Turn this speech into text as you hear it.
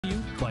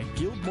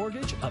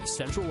of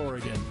Central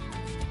Oregon.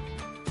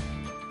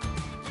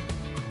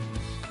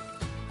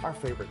 Our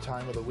favorite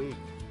time of the week.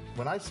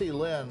 When I see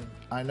Lynn,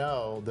 I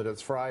know that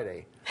it's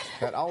Friday.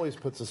 That always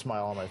puts a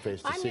smile on my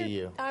face to see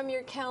you. I'm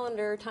your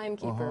calendar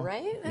timekeeper,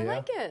 right? I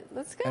like it.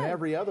 That's good. And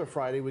every other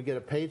Friday we get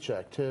a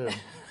paycheck too.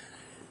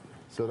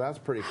 So that's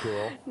pretty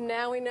cool.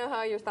 Now we know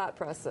how your thought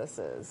process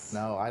is.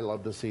 No, I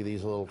love to see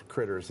these little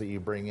critters that you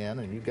bring in,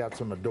 and you've got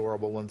some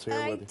adorable ones here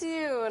I with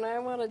you. do, and I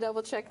want to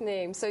double check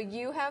names. So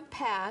you have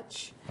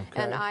Patch,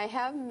 and I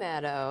have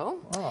Meadow.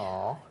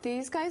 Aww.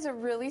 These guys are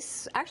really,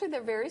 actually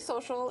they're very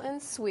social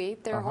and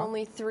sweet. They're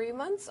only 3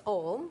 months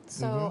old,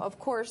 so of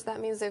course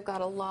that means they've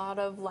got a lot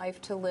of life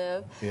to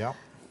live. Yeah.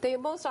 They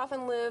most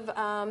often live,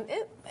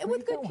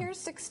 with good care,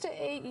 6 to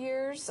 8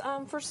 years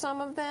for some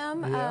of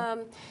them. Yeah.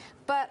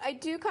 But I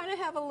do kind of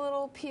have a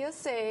little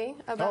PSA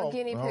about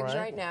guinea pigs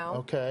right now.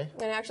 Okay.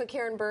 And actually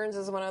Karen Burns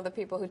is one of the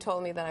people who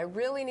told me that I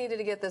really needed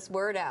to get this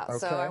word out.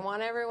 So I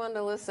want everyone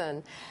to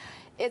listen.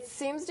 It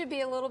seems to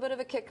be a little bit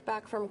of a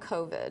kickback from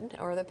COVID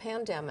or the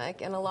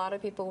pandemic, and a lot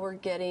of people were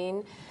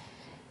getting,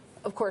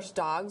 of course,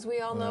 dogs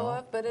we all know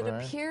of, but it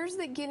appears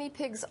that guinea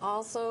pigs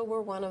also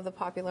were one of the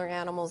popular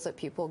animals that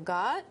people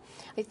got.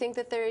 I think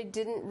that they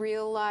didn't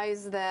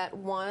realize that,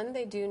 one,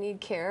 they do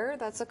need care.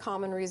 That's a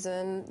common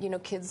reason, you know,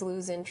 kids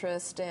lose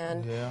interest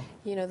and,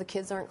 you know, the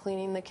kids aren't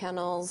cleaning the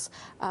kennels.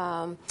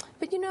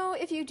 But, you know,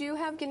 if you do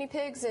have guinea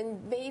pigs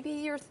and maybe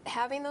you're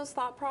having those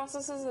thought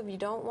processes of you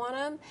don't want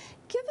them,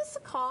 give us a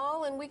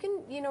call and we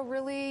can, you know,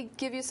 really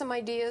give you some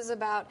ideas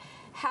about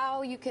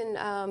how you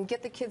can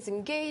get the kids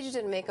engaged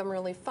and make them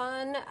really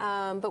fun.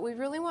 But we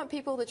really want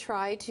people to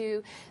try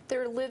to,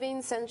 they're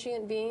living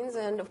sentient beings,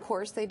 and of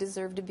course they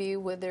deserve to be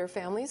with their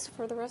families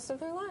for the rest of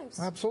their lives.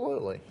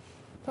 Absolutely.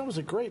 That was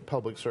a great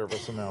public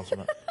service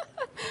announcement.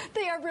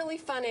 They are really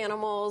fun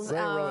animals. They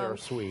really are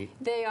sweet.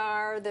 They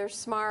are. They're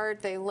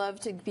smart. They love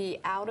to be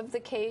out of the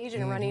cage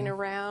and running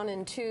around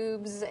in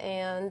tubes.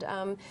 And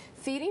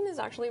feeding is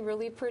actually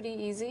really pretty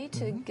easy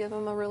to give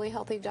them a really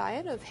healthy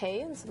diet of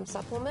hay and some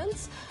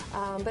supplements.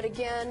 But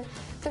again,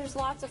 there's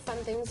lots of fun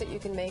things that you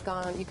can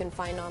you can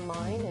find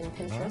online and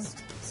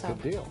Pinterest. So,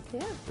 good deal.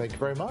 Yeah. Thank you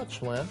very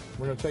much, Lynn.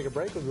 We're going to take a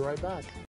break. We'll be right back.